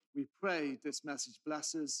We pray this message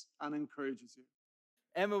blesses and encourages you.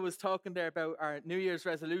 Emma was talking there about our New Year's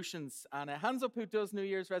resolutions. And hands up who does New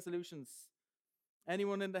Year's resolutions.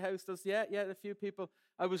 Anyone in the house does? Yeah, a few people.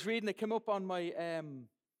 I was reading, it came up on my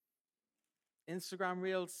Instagram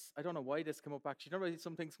reels. I don't know why this came up actually. You know,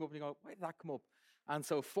 some things come up and you go, why did that come up? And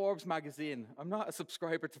so Forbes magazine, I'm not a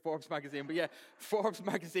subscriber to Forbes magazine, but yeah, Forbes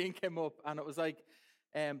magazine came up and it was like,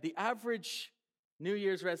 the average New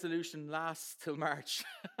Year's resolution lasts till March.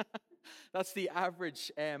 That's the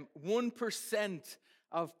average. 1%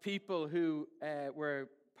 of people who were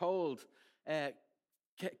polled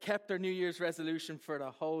kept their New Year's resolution for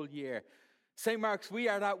the whole year. St. Mark's, we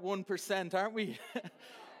are that 1%, aren't we?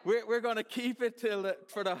 we're going to keep it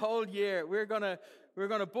for the whole year. We're going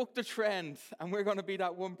to book the trend, and we're going to be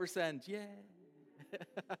that 1%.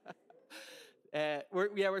 Yeah.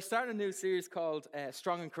 We're starting a new series called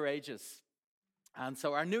Strong and Courageous. And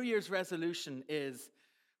so our New Year's resolution is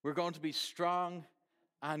we're going to be strong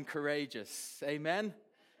and courageous. Amen?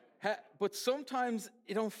 But sometimes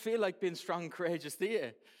you don't feel like being strong and courageous, do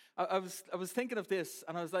you? I was thinking of this,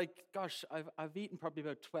 and I was like, gosh, I've eaten probably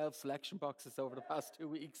about 12 selection boxes over the past 2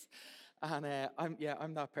 weeks. And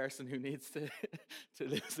I'm that person who needs to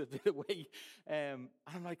lose a bit of weight. And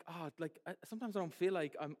I'm like, sometimes I don't feel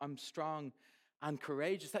like I'm strong and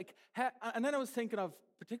courageous. And then I was thinking of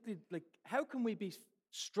particularly, like, how can we be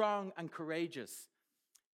strong and courageous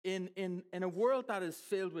in a world that is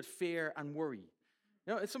filled with fear and worry?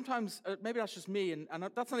 You know, sometimes, maybe that's just me, and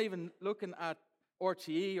that's not even looking at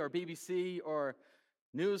RTE or BBC or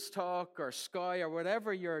News Talk or Sky or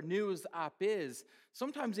whatever your news app is.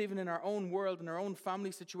 Sometimes even in our own world, in our own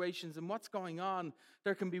family situations and what's going on,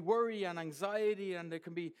 there can be worry and anxiety, and there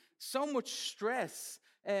can be so much stress.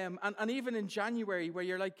 And even in January, where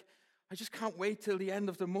you're like, I just can't wait till the end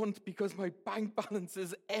of the month because my bank balance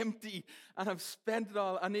is empty and I've spent it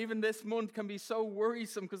all. And even this month can be so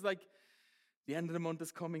worrisome because, like, the end of the month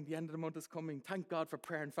is coming. The end of the month is coming. Thank God for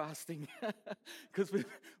prayer and fasting, because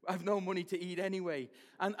I've no money to eat anyway.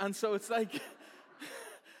 And so it's like,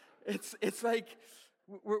 it's like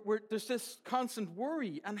there's this constant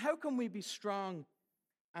worry. And how can we be strong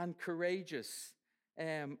and courageous?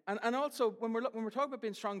 And also when we're talking about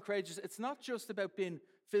being strong and courageous, it's not just about being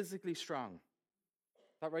physically strong.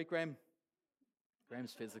 Is that right, Graham?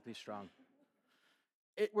 Graham's physically strong.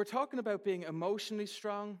 We're talking about being emotionally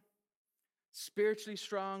strong, spiritually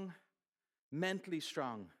strong, mentally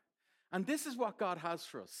strong. And this is what God has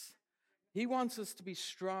for us. He wants us to be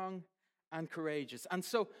strong and courageous. And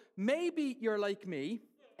so maybe you're like me,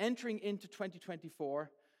 entering into 2024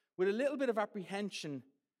 with a little bit of apprehension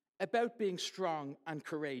about being strong and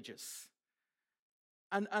courageous.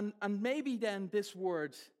 And maybe then this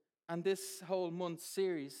word and this whole month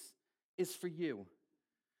series is for you.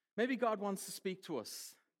 Maybe God wants to speak to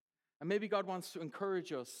us. And maybe God wants to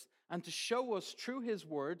encourage us and to show us through his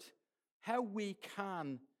word how we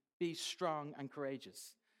can be strong and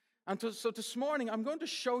courageous. So this morning, I'm going to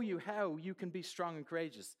show you how you can be strong and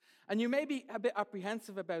courageous. And you may be a bit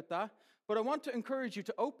apprehensive about that, but I want to encourage you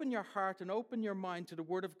to open your heart and open your mind to the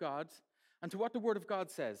word of God and to what the word of God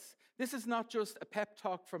says. This is not just a pep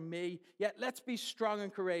talk from me. Yet let's be strong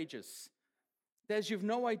and courageous. Des, you've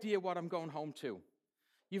no idea what I'm going home to.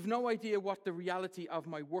 You've no idea what the reality of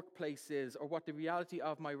my workplace is, or what the reality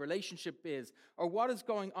of my relationship is, or what is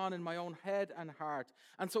going on in my own head and heart.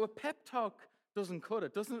 And so a pep talk doesn't cut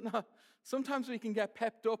it, doesn't it? Sometimes we can get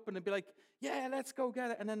pepped up and it'd be like, yeah, let's go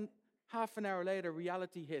get it. And then half an hour later,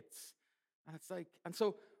 reality hits. And it's like, and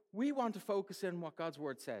so we want to focus in what God's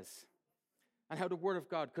word says and how the word of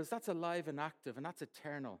God, because that's alive and active and that's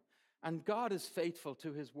eternal. And God is faithful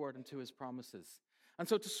to his word and to his promises. And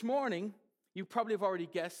so this morning, you probably have already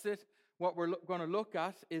guessed it. What we're going to look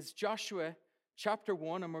at is Joshua chapter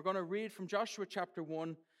 1, and we're going to read from Joshua chapter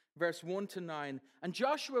 1, verse 1 to 9. And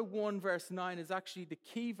Joshua 1, verse 9 is actually the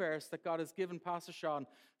key verse that God has given Pastor Sean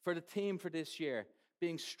for the theme for this year,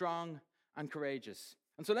 being strong and courageous.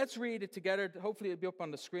 And so let's read it together. Hopefully it'll be up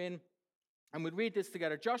on the screen. And we'll read this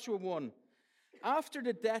together. Joshua 1. After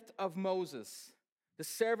the death of Moses, the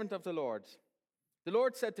servant of the Lord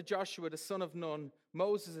said to Joshua, the son of Nun,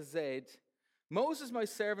 Moses' aide, Moses, my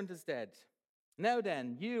servant, is dead. Now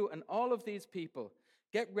then, you and all of these people,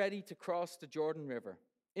 get ready to cross the Jordan River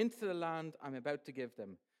into the land I'm about to give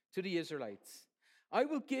them, to the Israelites. I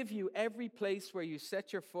will give you every place where you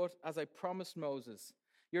set your foot, as I promised Moses.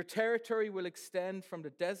 Your territory will extend from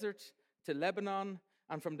the desert to Lebanon,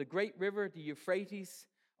 and from the great river, the Euphrates,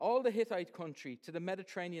 all the Hittite country, to the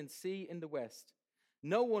Mediterranean Sea in the west.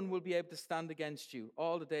 No one will be able to stand against you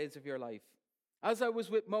all the days of your life. As I was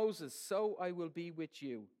with Moses, so I will be with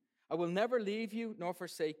you. I will never leave you nor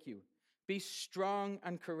forsake you. Be strong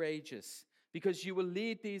and courageous, because you will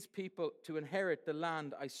lead these people to inherit the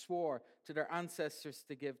land I swore to their ancestors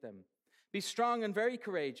to give them. Be strong and very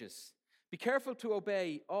courageous. Be careful to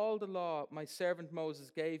obey all the law my servant Moses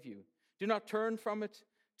gave you. Do not turn from it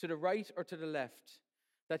to the right or to the left,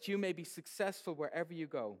 that you may be successful wherever you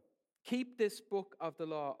go. Keep this book of the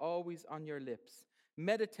law always on your lips.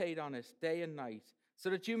 Meditate on it day and night, so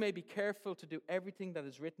that you may be careful to do everything that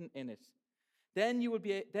is written in it. Then you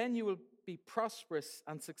will be prosperous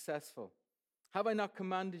and successful. Have I not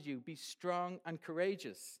commanded you? Be strong and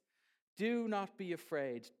courageous. Do not be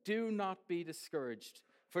afraid. Do not be discouraged.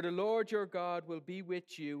 For the Lord your God will be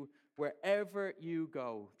with you wherever you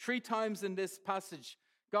go. 3 times in this passage,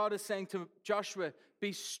 God is saying to Joshua,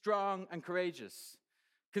 be strong and courageous.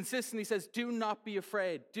 Consistently says, do not be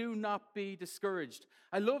afraid. Do not be discouraged.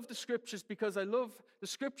 I love the scriptures because the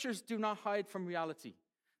scriptures do not hide from reality.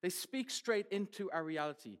 They speak straight into our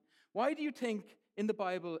reality. Why do you think in the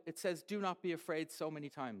Bible it says, do not be afraid so many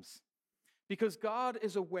times? Because God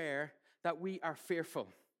is aware that we are fearful.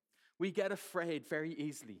 We get afraid very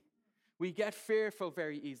easily. We get fearful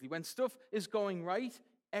very easily. When stuff is going right,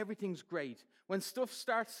 everything's great. When stuff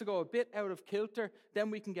starts to go a bit out of kilter, then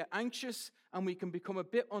we can get anxious and we can become a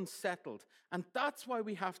bit unsettled. And that's why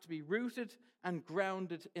we have to be rooted and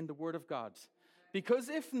grounded in the Word of God. Because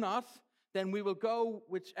if not, then we will go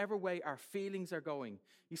whichever way our feelings are going.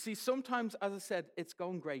 You see, sometimes, as I said, it's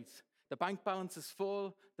going great. The bank balance is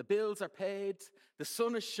full, the bills are paid, the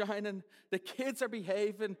sun is shining, the kids are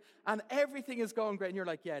behaving, and everything is going great. And you're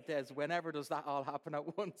like, yeah, Des, whenever does that all happen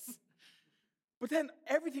at once? But then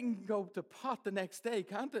everything can go to pot the next day,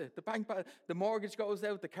 can't it? The mortgage goes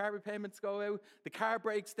out, the car repayments go out, the car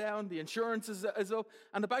breaks down, the insurance is up,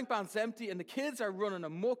 and the bank balance is empty, and the kids are running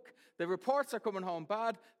amok, the reports are coming home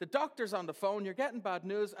bad, the doctor's on the phone, you're getting bad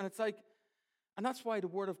news, and it's like, and that's why the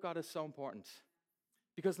Word of God is so important.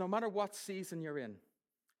 Because no matter what season you're in,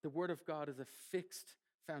 the Word of God is a fixed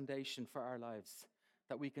foundation for our lives,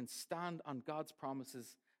 that we can stand on God's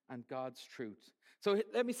promises and God's truth. So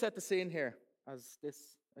let me set the scene here. As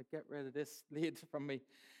I get rid of this lead from me.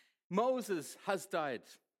 Moses has died.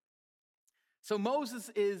 So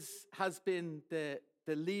Moses has been the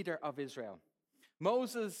leader of Israel.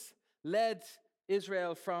 Moses led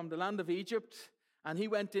Israel from the land of Egypt, and he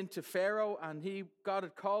went into Pharaoh, and God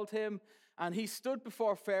had called him, and he stood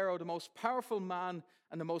before Pharaoh, the most powerful man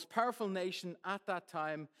and the most powerful nation at that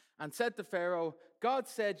time, and said to Pharaoh, God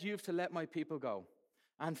said, you have to let my people go.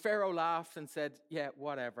 And Pharaoh laughed and said, yeah,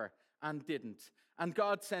 whatever, and didn't. And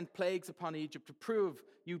God sent plagues upon Egypt to prove,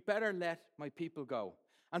 you better let my people go.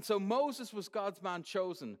 And so Moses was God's man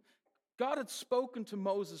chosen. God had spoken to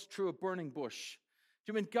Moses through a burning bush.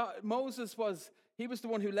 Do you mean Moses was the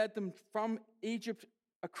one who led them from Egypt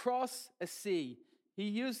across a sea. He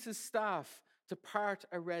used his staff to part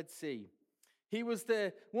a Red Sea. He was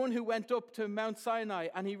the one who went up to Mount Sinai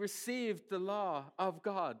and he received the law of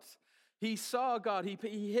God. He saw God. He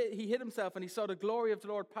hid himself and he saw the glory of the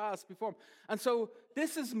Lord pass before him. And so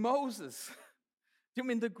this is Moses. Do you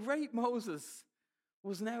mean the great Moses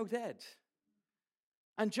was now dead?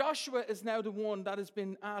 And Joshua is now the one that has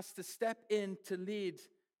been asked to step in to lead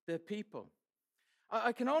the people.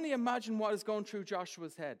 I can only imagine what is going through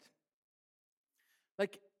Joshua's head.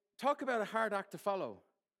 Like, talk about a hard act to follow.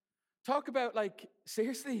 Talk about, like,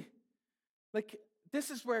 seriously? Like, this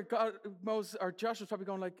is where Moses or Joshua's probably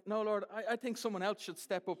going like, no, Lord, I think someone else should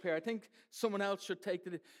step up here. I think someone else should take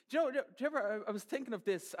the lead. Do you ever, I was thinking of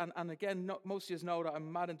this, and again, most of you know that I'm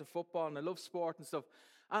mad into football and I love sport and stuff.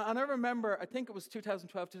 And I remember, I think it was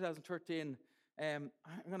 2012, 2013, I'm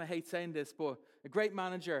going to hate saying this, but a great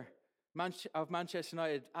manager of Manchester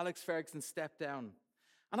United, Alex Ferguson, stepped down.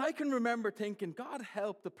 And I can remember thinking, God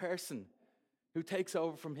help the person who takes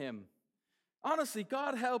over from him. Honestly,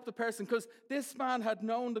 God help the person, because this man had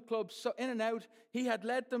known the club so in and out. He had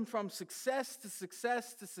led them from success to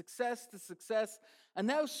success to success to success. And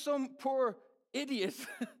now some poor idiot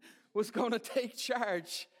was going to take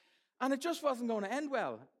charge. And it just wasn't going to end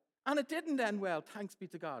well. And it didn't end well, thanks be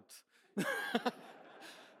to God.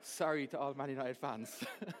 Sorry to all Man United fans.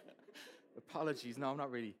 Apologies, no,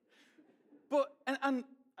 not really. But, and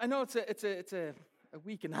I know it's a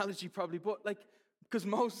weak analogy probably, but like, because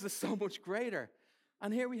Moses is so much greater.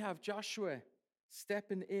 And here we have Joshua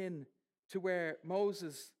stepping in to where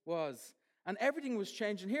Moses was. And everything was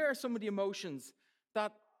changing. Here are some of the emotions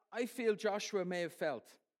that I feel Joshua may have felt.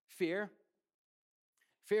 Fear.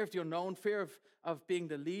 Fear of the unknown. Fear of being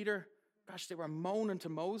the leader. Gosh, they were moaning to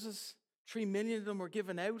Moses. 3 million of them were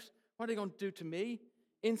given out. What are they going to do to me?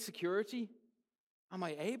 Insecurity. Am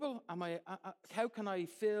I able? How can I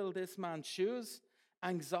fill this man's shoes?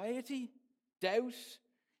 Anxiety, doubt,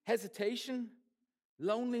 hesitation,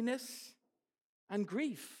 loneliness, and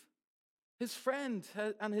grief. His friend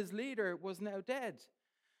and his leader was now dead.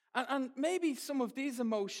 And maybe some of these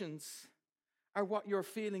emotions are what you're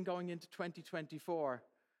feeling going into 2024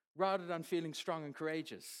 rather than feeling strong and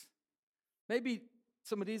courageous. Maybe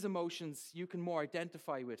some of these emotions you can more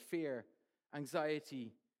identify with: fear,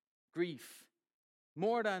 anxiety, grief,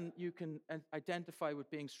 more than you can identify with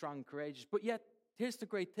being strong and courageous. But yet, here's the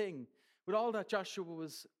great thing. With all that Joshua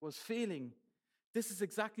was feeling, this is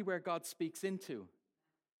exactly where God speaks into.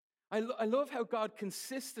 I love how God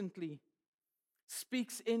consistently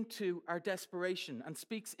speaks into our desperation and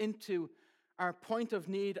speaks into our point of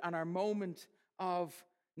need and our moment of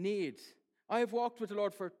need. I have walked with the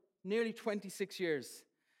Lord for nearly 26 years,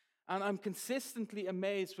 and I'm consistently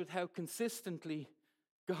amazed with how consistently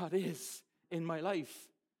God is in my life.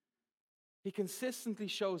 He consistently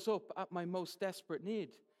shows up at my most desperate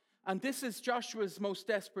need. And this is Joshua's most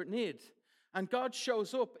desperate need. And God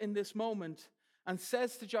shows up in this moment and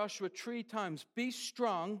says to Joshua 3 times, be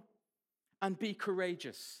strong and be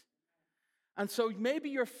courageous. And so maybe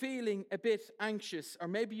you're feeling a bit anxious, or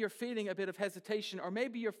maybe you're feeling a bit of hesitation, or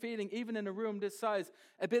maybe you're feeling, even in a room this size,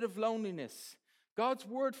 a bit of loneliness. God's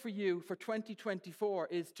word for you for 2024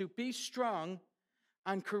 is to be strong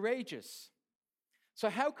and courageous. So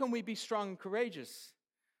how can we be strong and courageous?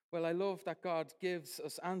 Well, I love that God gives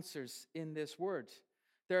us answers in this word.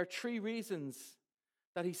 There are 3 reasons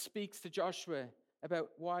that he speaks to Joshua about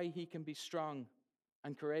why he can be strong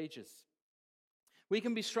and courageous. We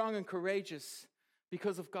can be strong and courageous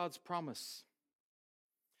because of God's promise.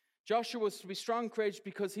 Joshua was to be strong and courageous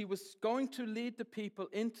because he was going to lead the people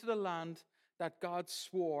into the land that God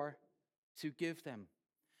swore to give them.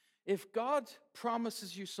 If God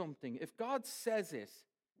promises you something, if God says it,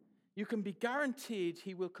 you can be guaranteed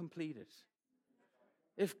he will complete it.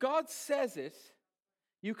 If God says it,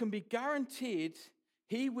 you can be guaranteed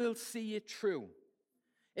he will see it through.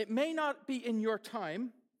 It may not be in your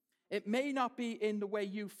time. It may not be in the way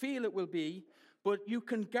you feel it will be, but you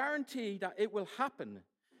can guarantee that it will happen.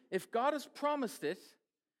 If God has promised it,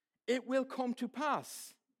 it will come to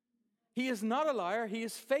pass. He is not a liar. He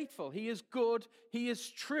is faithful. He is good. He is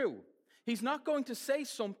true. He's not going to say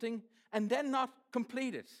something and then not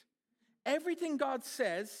complete it. Everything God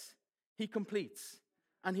says, he completes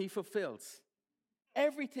and he fulfills.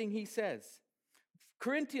 Everything he says.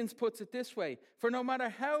 Corinthians puts it this way: for no matter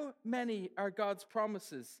how many are God's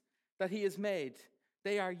promises that he has made,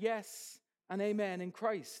 they are yes and amen in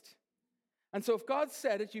Christ. And so if God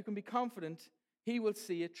said it, you can be confident he will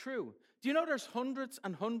see it through. Do you know there's hundreds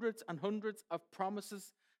and hundreds and hundreds of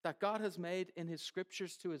promises that God has made in his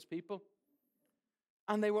scriptures to his people?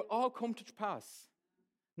 And they will all come to pass.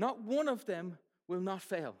 Not one of them will not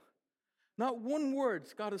fail. Not one word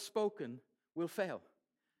God has spoken will fail.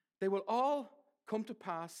 They will all come to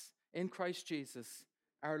pass in Christ Jesus,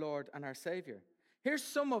 our Lord and our Savior. Here's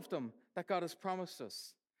some of them that God has promised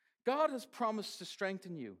us. God has promised to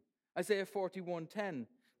strengthen you. Isaiah 41:10.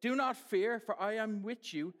 Do not fear, for I am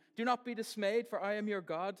with you. Do not be dismayed, for I am your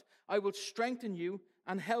God. I will strengthen you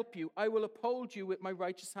and help you. I will uphold you with my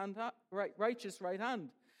righteous right hand.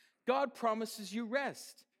 God promises you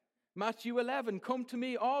rest. Matthew 11. Come to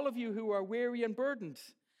me, all of you who are weary and burdened,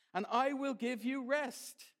 and I will give you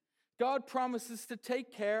rest. God promises to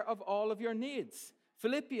take care of all of your needs.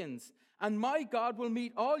 Philippians. And my God will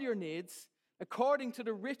meet all your needs according to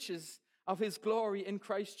the riches of his glory in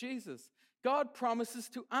Christ Jesus. God promises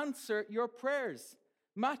to answer your prayers.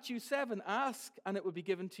 Matthew 7, ask and it will be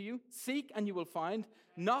given to you. Seek and you will find.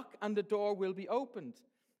 Knock and the door will be opened.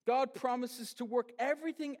 God promises to work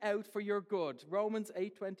everything out for your good. Romans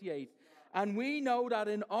 8:28. And we know that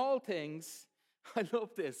in all things, I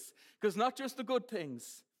love this, because not just the good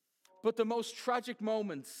things, but the most tragic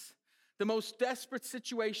moments, the most desperate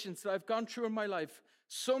situations that I've gone through in my life,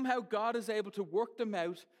 somehow God is able to work them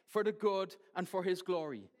out for the good and for his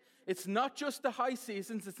glory. It's not just the high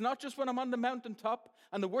seasons. It's not just when I'm on the mountaintop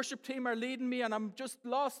and the worship team are leading me and I'm just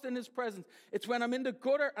lost in his presence. It's when I'm in the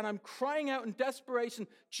gutter and I'm crying out in desperation,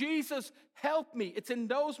 Jesus, help me. It's in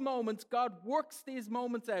those moments God works these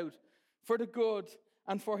moments out for the good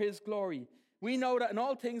and for his glory. We know that in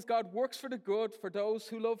all things God works for the good for those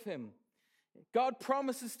who love him. God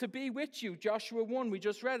promises to be with you. Joshua 1, we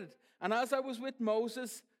just read it. And as I was with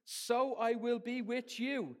Moses, so I will be with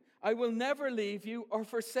you. I will never leave you or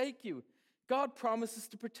forsake you. God promises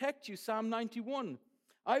to protect you. Psalm 91.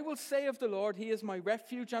 I will say of the Lord, he is my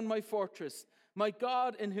refuge and my fortress, my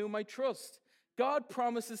God in whom I trust. God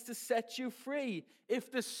promises to set you free.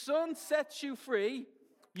 If the Son sets you free,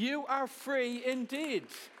 you are free indeed.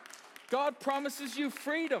 God promises you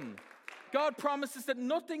freedom. God promises that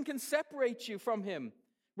nothing can separate you from him.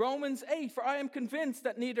 Romans 8, for I am convinced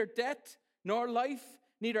that neither death nor life,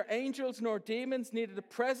 neither angels nor demons, neither the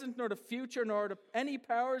present nor the future, nor any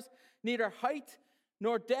powers, neither height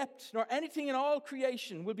nor depth, nor anything in all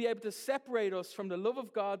creation will be able to separate us from the love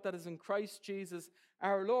of God that is in Christ Jesus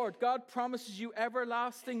our Lord. God promises you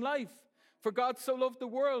everlasting life. For God so loved the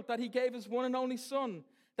world that he gave his one and only Son,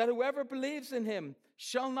 that whoever believes in him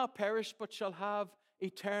shall not perish, but shall have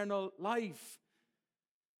eternal life.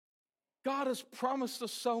 God has promised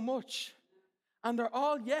us so much, and they're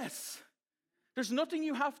all yes. There's nothing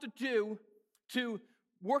you have to do to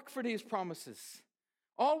work for these promises.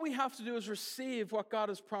 All we have to do is receive what God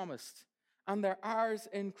has promised, and they're ours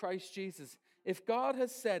in Christ Jesus. If God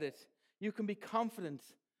has said it, you can be confident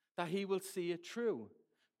that he will see it true.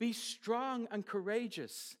 Be strong and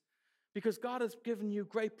courageous, because God has given you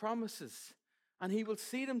great promises, and he will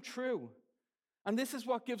see them true. And this is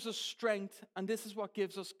what gives us strength, and this is what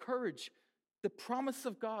gives us courage. The promise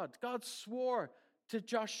of God. God swore to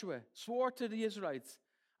Joshua, swore to the Israelites,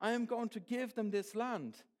 I am going to give them this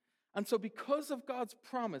land. And so because of God's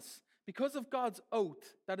promise, because of God's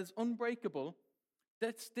oath that is unbreakable,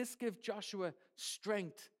 this gives Joshua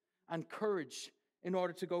strength and courage in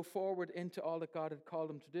order to go forward into all that God had called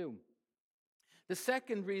him to do. The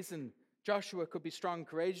second reason Joshua could be strong and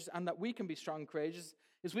courageous, and that we can be strong and courageous,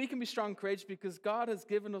 is we can be strong and courageous because God has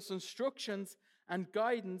given us instructions and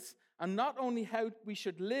guidance, and not only how we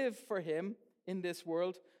should live for him in this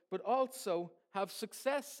world, but also have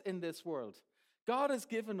success in this world. God has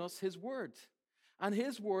given us his word, and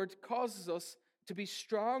his word causes us to be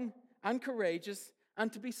strong and courageous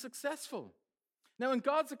and to be successful. Now, in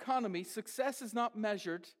God's economy, success is not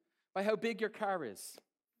measured by how big your car is.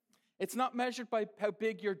 It's not measured by how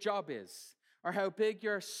big your job is, or how big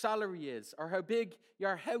your salary is, or how big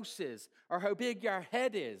your house is, or how big your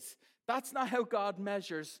head is. That's not how God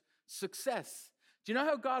measures success. Do you know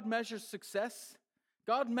how God measures success?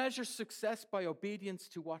 God measures success by obedience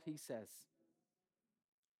to what he says.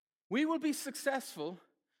 We will be successful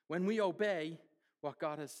when we obey what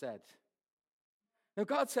God has said. Now,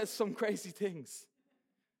 God says some crazy things.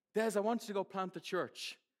 Des, I want you to go plant a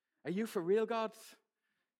church. Are you for real, God?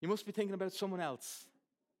 You must be thinking about someone else.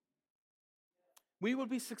 We will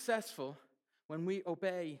be successful when we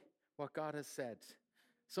obey what God has said.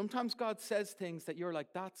 Sometimes God says things that you're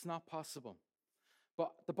like, that's not possible.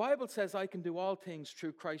 But the Bible says I can do all things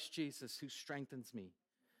through Christ Jesus who strengthens me.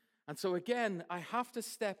 And so again, I have to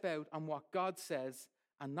step out on what God says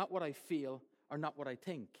and not what I feel or not what I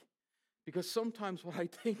think. Because sometimes what I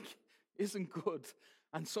think isn't good,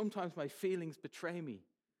 and sometimes my feelings betray me.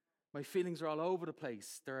 My feelings are all over the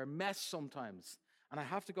place. They're a mess sometimes. And I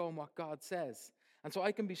have to go on what God says. And so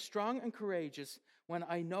I can be strong and courageous when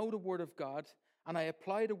I know the word of God and I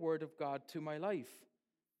apply the word of God to my life.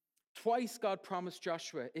 Twice God promised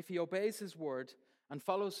Joshua, if he obeys his word and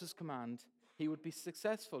follows his command, he would be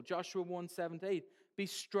successful. Joshua 1:7-8. Be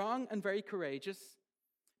strong and very courageous.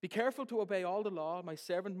 Be careful to obey all the law my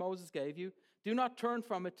servant Moses gave you. Do not turn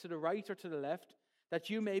from it to the right or to the left, that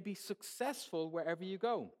you may be successful wherever you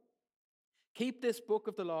go. Keep this book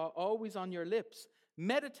of the law always on your lips.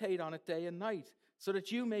 Meditate on it day and night, so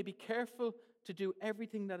that you may be careful to do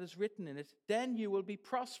everything that is written in it. Then you will be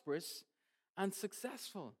prosperous and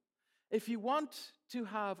successful. If you want to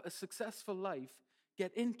have a successful life,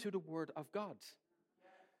 get into the Word of God.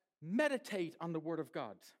 Meditate on the Word of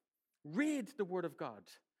God. Read the Word of God.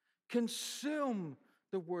 Consume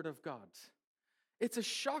the Word of God. It's a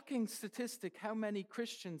shocking statistic how many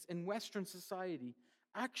Christians in Western society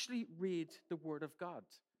actually read the Word of God.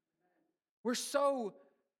 We're so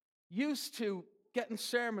used to getting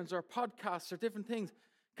sermons or podcasts or different things.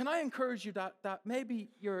 Can I encourage you that maybe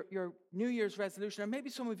your New Year's resolution, or maybe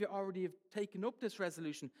some of you already have taken up this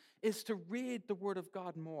resolution, is to read the Word of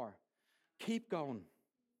God more. Keep going.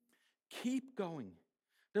 Keep going.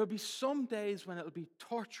 There'll be some days when it'll be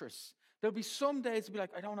torturous. There'll be some days it'll be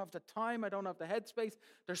like, I don't have the time, I don't have the headspace.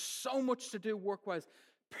 There's so much to do work-wise.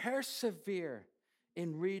 Persevere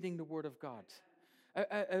in reading the Word of God.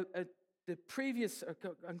 The previous,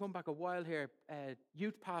 I'm going back a while here,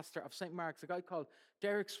 youth pastor of St. Mark's, a guy called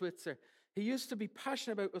Derek Switzer, he used to be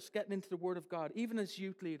passionate about us getting into the Word of God, even as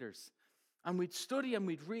youth leaders. And we'd study and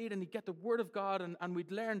we'd read and he'd get the Word of God and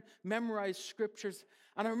we'd learn, memorize scriptures.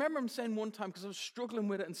 And I remember him saying one time, because I was struggling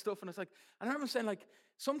with it and stuff, and I was like, and I remember him saying, like,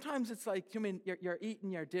 sometimes it's like, you're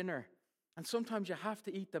eating your dinner, and sometimes you have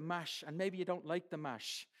to eat the mash, and maybe you don't like the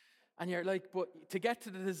mash. And you're like, but to get to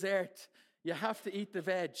the dessert, You have to eat the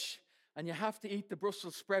veg, and you have to eat the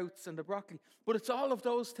Brussels sprouts and the broccoli. But it's all of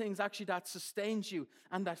those things actually that sustains you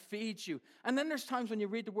and that feeds you. And then there's times when you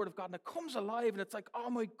read the Word of God and it comes alive and it's like, oh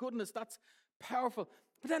my goodness, that's powerful.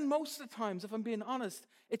 But then most of the times, if I'm being honest,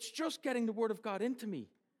 it's just getting the Word of God into me.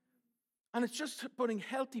 And it's just putting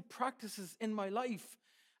healthy practices in my life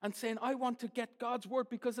and saying, I want to get God's Word,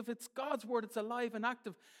 because if it's God's Word, it's alive and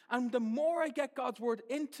active. And the more I get God's Word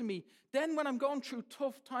into me, then when I'm going through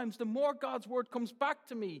tough times, the more God's Word comes back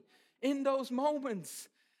to me in those moments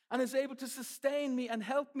and is able to sustain me and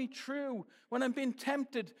help me through when I'm being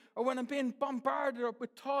tempted or when I'm being bombarded with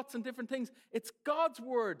thoughts and different things. It's God's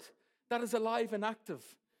Word that is alive and active.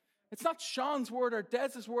 It's not Sean's Word or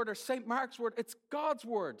Des's Word or St. Mark's Word. It's God's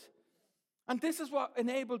Word. And this is what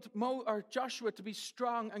enabled Joshua to be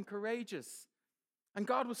strong and courageous. And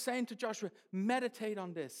God was saying to Joshua, meditate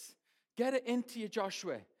on this. Get it into you,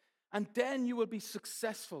 Joshua. And then you will be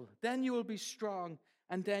successful. Then you will be strong.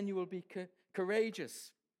 And then you will be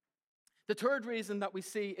courageous. The third reason that we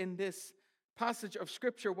see in this passage of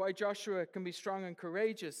Scripture why Joshua can be strong and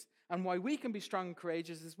courageous, and why we can be strong and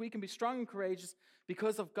courageous, is we can be strong and courageous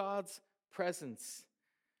because of God's presence.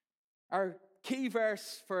 Our key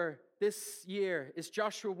verse for this year is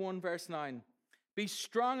Joshua 1 verse 9. Be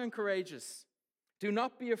strong and courageous. Do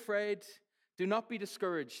not be afraid. Do not be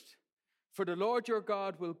discouraged. For the Lord your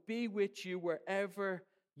God will be with you wherever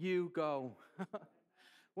you go.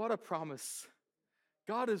 What a promise.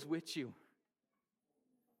 God is with you.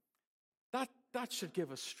 That should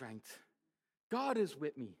give us strength. God is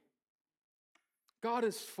with me. God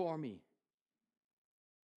is for me.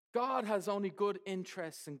 God has only good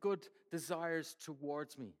interests and good desires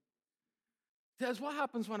towards me. Des, what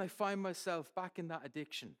happens when I find myself back in that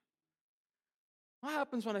addiction? What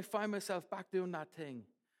happens when I find myself back doing that thing?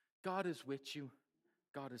 God is with you.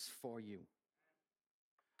 God is for you.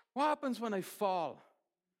 What happens when I fall?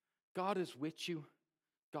 God is with you.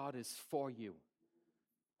 God is for you.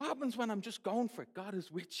 What happens when I'm just going for it? God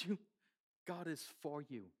is with you. God is for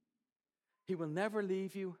you. He will never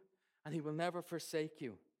leave you, and he will never forsake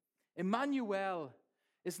you. Emmanuel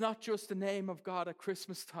is not just the name of God at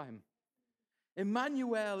Christmas time.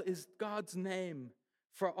 Emmanuel is God's name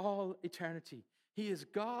for all eternity. He is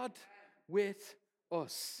God with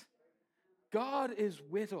us. God is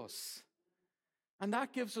with us. And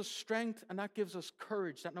that gives us strength and that gives us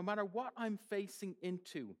courage that no matter what I'm facing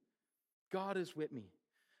into, God is with me.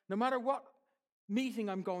 No matter what meeting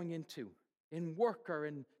I'm going into, in work or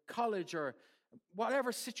in college or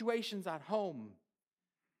whatever situations at home,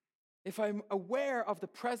 if I'm aware of the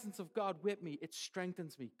presence of God with me, it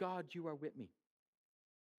strengthens me. God, you are with me.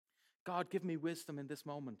 God, give me wisdom in this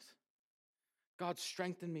moment. God,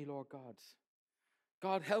 strengthen me, Lord God.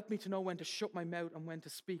 God, help me to know when to shut my mouth and when to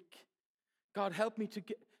speak. God, help me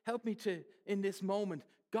to in this moment.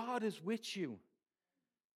 God is with you.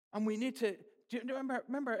 And we need to, do you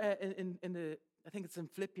remember in the, I think it's in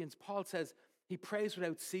Philippians, Paul says he prays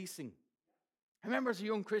without ceasing. I remember as a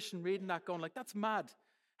young Christian reading that going like, that's mad.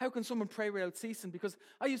 How can someone pray without ceasing? Because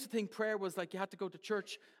I used to think prayer was like you had to go to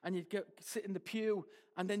church and you'd sit in the pew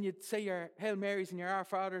and then you'd say your Hail Marys and your Our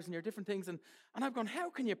Fathers and your different things. And I've gone, how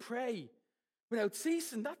can you pray without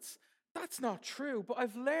ceasing? That's not true. But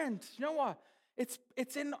I've learned, you know what?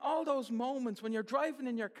 It's in all those moments when you're driving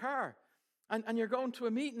in your car and you're going to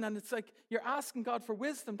a meeting and it's like you're asking God for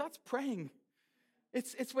wisdom. That's praying.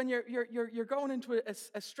 It's when you're going into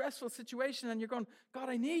a stressful situation and you're going, God,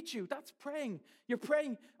 I need you. That's praying. You're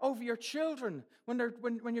praying over your children when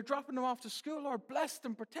you're dropping them off to school. Lord, bless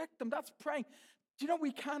them, protect them. That's praying. Do you know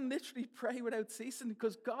we can literally pray without ceasing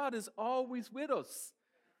because God is always with us.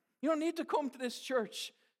 You don't need to come to this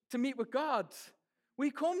church to meet with God.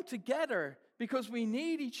 We come together because we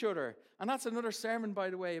need each other. And that's another sermon, by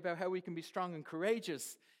the way, about how we can be strong and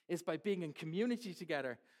courageous is by being in community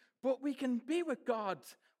together. But we can be with God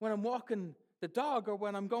when I'm walking the dog or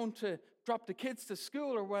when I'm going to drop the kids to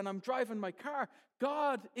school or when I'm driving my car.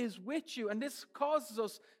 God is with you, and this causes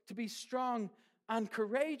us to be strong and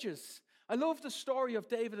courageous. I love the story of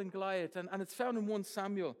David and Goliath, and it's found in 1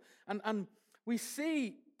 Samuel. And we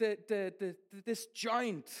see this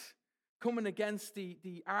giant coming against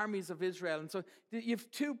the armies of Israel. And so you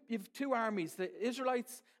have two armies, the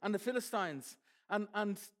Israelites and the Philistines,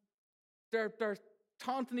 and they're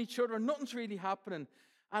taunting each other, and nothing's really happening.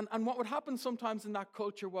 And what would happen sometimes in that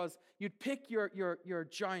culture was you'd pick your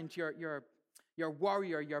giant, your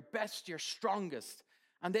warrior, your best, your strongest,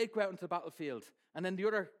 and they'd go out into the battlefield. And then the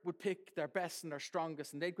other would pick their best and their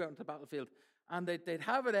strongest, and they'd go out into the battlefield. And they'd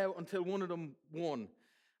have it out until one of them won.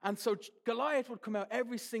 And so Goliath would come out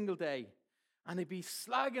every single day, and he'd be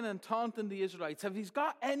slagging and taunting the Israelites. Have he's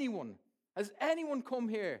got anyone Has anyone come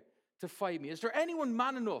here to fight me? Is there anyone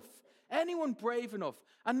man enough? Anyone brave enough?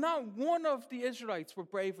 And not one of the Israelites were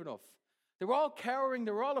brave enough. They were all cowering.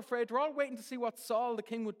 They were all afraid. They were all waiting to see what Saul, the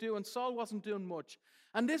king, would do. And Saul wasn't doing much.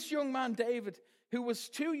 And this young man, David, who was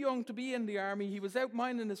too young to be in the army, he was out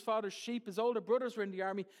minding his father's sheep. His older brothers were in the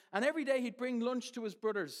army. And every day he'd bring lunch to his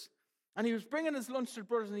brothers. And he was bringing his lunch to the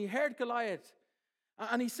brothers. And he heard Goliath.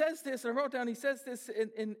 And he says this, and I wrote down, he says this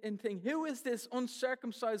in thing. Who is this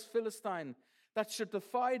uncircumcised Philistine that should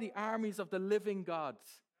defy the armies of the living God?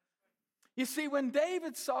 You see, when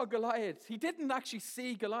David saw Goliath, he didn't actually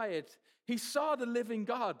see Goliath. He saw the living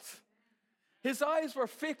God. His eyes were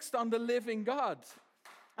fixed on the living God.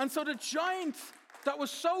 And so the giant that was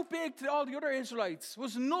so big to all the other Israelites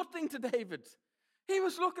was nothing to David. He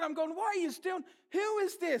was looking at him going, what are you doing? Who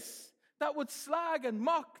is this that would slag and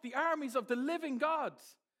mock the armies of the living God?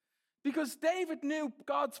 Because David knew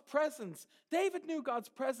God's presence. David knew God's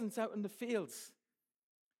presence out in the fields.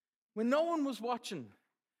 When no one was watching,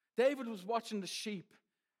 David was watching the sheep,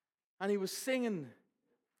 and he was singing,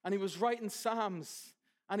 and he was writing psalms,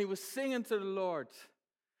 and he was singing to the Lord.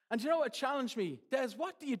 And you know what challenged me? Des,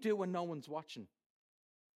 what do you do when no one's watching?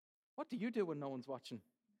 What do you do when no one's watching?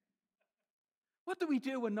 What do we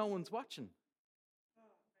do when no one's watching?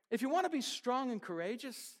 If you want to be strong and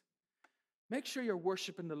courageous, make sure you're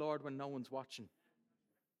worshiping the Lord when no one's watching.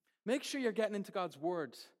 Make sure you're getting into God's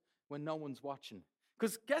word when no one's watching.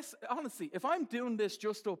 Because honestly, if I'm doing this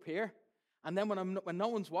just up here, and then when no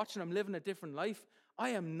one's watching, I'm living a different life, I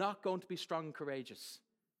am not going to be strong and courageous.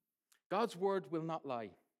 God's word will not lie.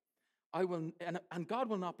 And God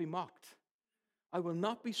will not be mocked. I will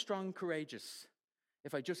not be strong and courageous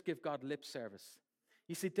if I just give God lip service.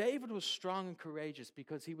 You see, David was strong and courageous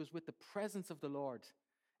because he was with the presence of the Lord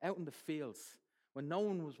out in the fields when no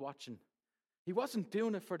one was watching. He wasn't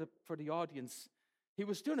doing it for the audience. He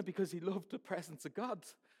was doing it because he loved the presence of God.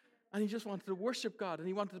 And he just wanted to worship God, and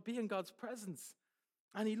he wanted to be in God's presence.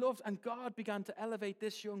 And he loved, and God began to elevate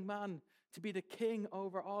this young man to be the king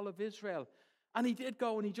over all of Israel. And he did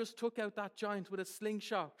go, and he just took out that giant with a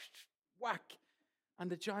slingshot, whack, and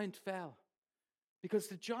the giant fell. Because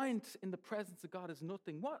the giant in the presence of God is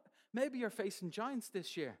nothing. Maybe you're facing giants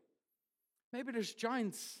this year. Maybe there's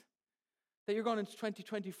giants that you're going into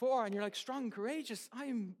 2024 and you're like, strong and courageous. I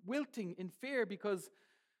am wilting in fear because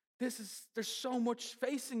there's so much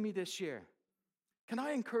facing me this year. Can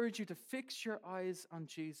I encourage you to fix your eyes on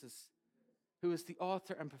Jesus, who is the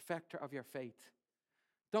author and perfecter of your faith?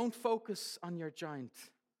 Don't focus on your giant.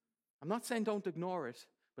 I'm not saying don't ignore it,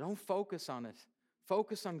 but don't focus on it.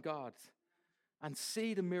 Focus on God. And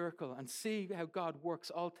see the miracle and see how God works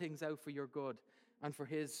all things out for your good and for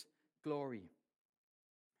his glory.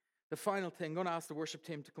 The final thing, I'm going to ask the worship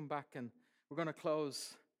team to come back and we're going to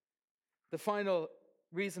close. The final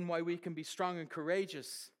reason why we can be strong and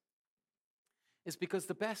courageous is because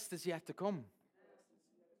the best is yet to come.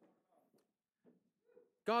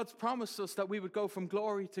 God's promised us that we would go from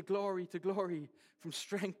glory to glory to glory, from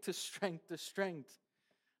strength to strength to strength.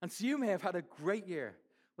 And so you may have had a great year.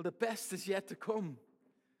 Well, the best is yet to come.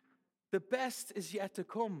 The best is yet to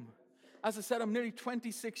come. As I said, I'm nearly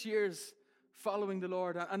 26 years following the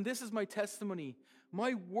Lord, and this is my testimony.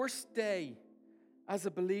 My worst day as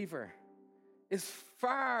a believer is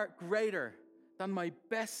far greater than my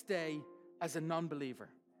best day as a non-believer.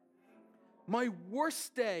 My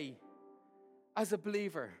worst day as a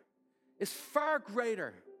believer is far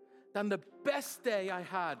greater than the best day I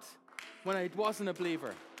had when I wasn't a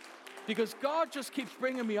believer. Because God just keeps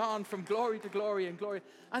bringing me on from glory to glory and glory.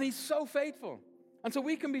 And he's so faithful. And so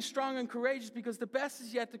we can be strong and courageous because the best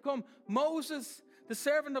is yet to come. Moses, the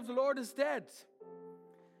servant of the Lord, is dead.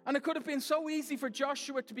 And it could have been so easy for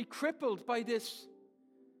Joshua to be crippled by this.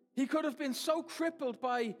 He could have been so crippled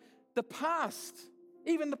by the past,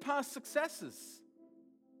 even the past successes.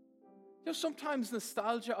 You know, sometimes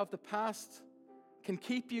nostalgia of the past can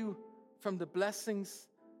keep you from the blessings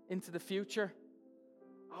into the future.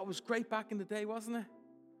 Oh, it was great back in the day, wasn't it?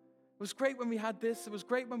 It was great when we had this. It was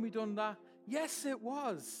great when we done that. Yes, it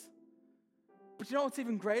was. But you know what's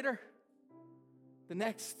even greater? The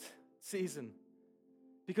next season.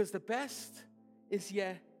 Because the best is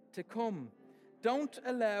yet to come. Don't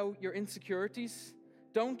allow your insecurities.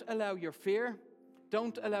 Don't allow your fear.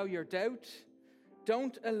 Don't allow your doubt.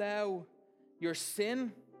 Don't allow your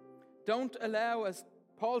sin. Don't allow, as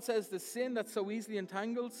Paul says, the sin that so easily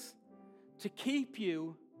entangles, to keep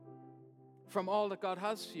you from all that God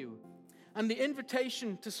has for you. And the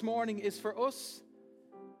invitation this morning is for us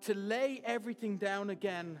to lay everything down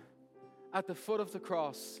again at the foot of the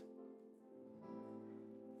cross.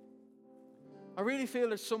 I really feel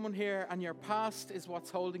there's someone here and your past is what's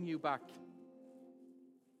holding you back.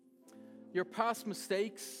 Your past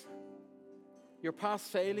mistakes, your past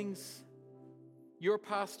failings, your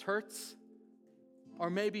past hurts, or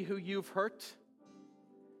maybe who you've hurt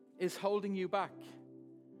is holding you back.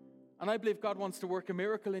 And I believe God wants to work a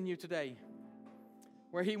miracle in you today,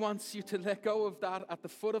 where He wants you to let go of that at the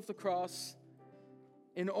foot of the cross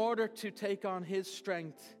in order to take on His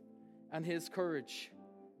strength and His courage.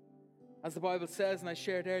 As the Bible says, and I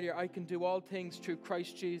shared earlier, I can do all things through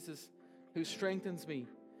Christ Jesus who strengthens me.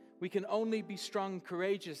 We can only be strong and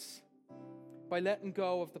courageous by letting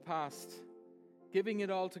go of the past, giving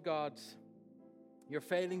it all to God, your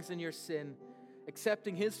failings and your sin,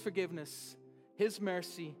 accepting His forgiveness, His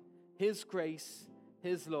mercy, His grace,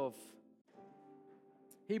 His love.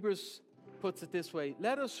 Hebrews puts it this way: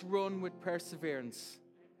 let us run with perseverance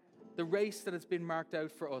the race that has been marked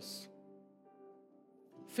out for us,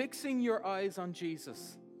 fixing your eyes on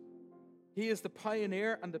Jesus. He is the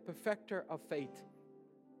pioneer and the perfecter of faith.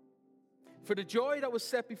 For the joy that was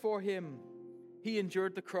set before Him, He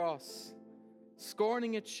endured the cross,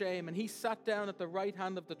 scorning its shame, and He sat down at the right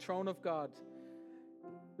hand of the throne of God.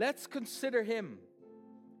 Let's consider Him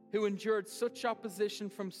who endured such opposition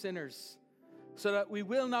from sinners, so that we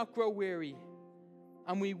will not grow weary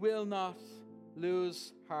and we will not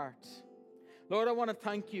lose heart. Lord, I want to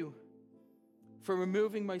thank You for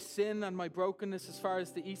removing my sin and my brokenness as far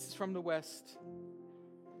as the east is from the west.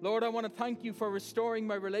 Lord, I want to thank You for restoring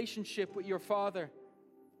my relationship with Your Father.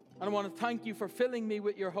 And I want to thank You for filling me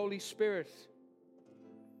with Your Holy Spirit.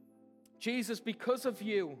 Jesus, because of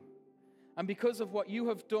You and because of what You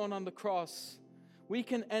have done on the cross, we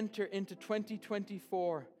can enter into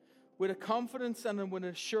 2024 with a confidence and with an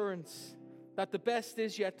assurance that the best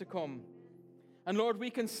is yet to come. And Lord, we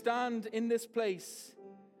can stand in this place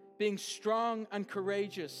being strong and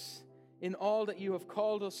courageous in all that You have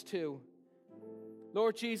called us to.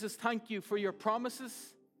 Lord Jesus, thank You for Your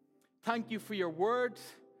promises. Thank You for Your word.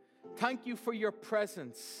 Thank You for Your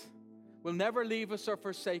presence. Will never leave us or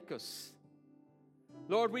forsake us.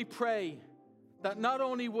 Lord, we pray that not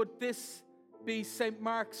only would this be St.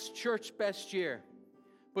 Mark's Church best year,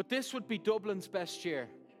 but this would be Dublin's best year.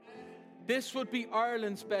 This would be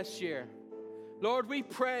Ireland's best year. Lord, we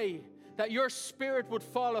pray that Your Spirit would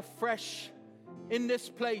fall afresh in this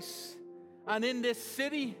place and in this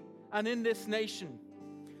city and in this nation.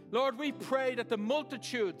 Lord, we pray that the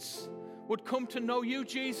multitudes would come to know You,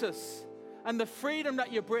 Jesus, and the freedom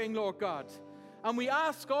that You bring, Lord God. And we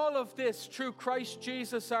ask all of this through Christ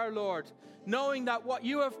Jesus our Lord, knowing that what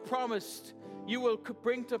You have promised, You will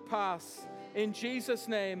bring to pass. In Jesus'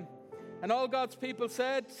 name. And all God's people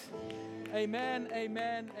said, amen,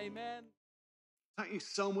 amen, amen. Thank you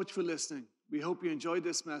so much for listening. We hope you enjoyed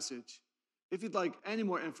this message. If you'd like any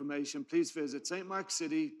more information, please visit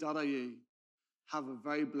stmarkcity.ie. Have a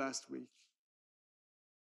very blessed week.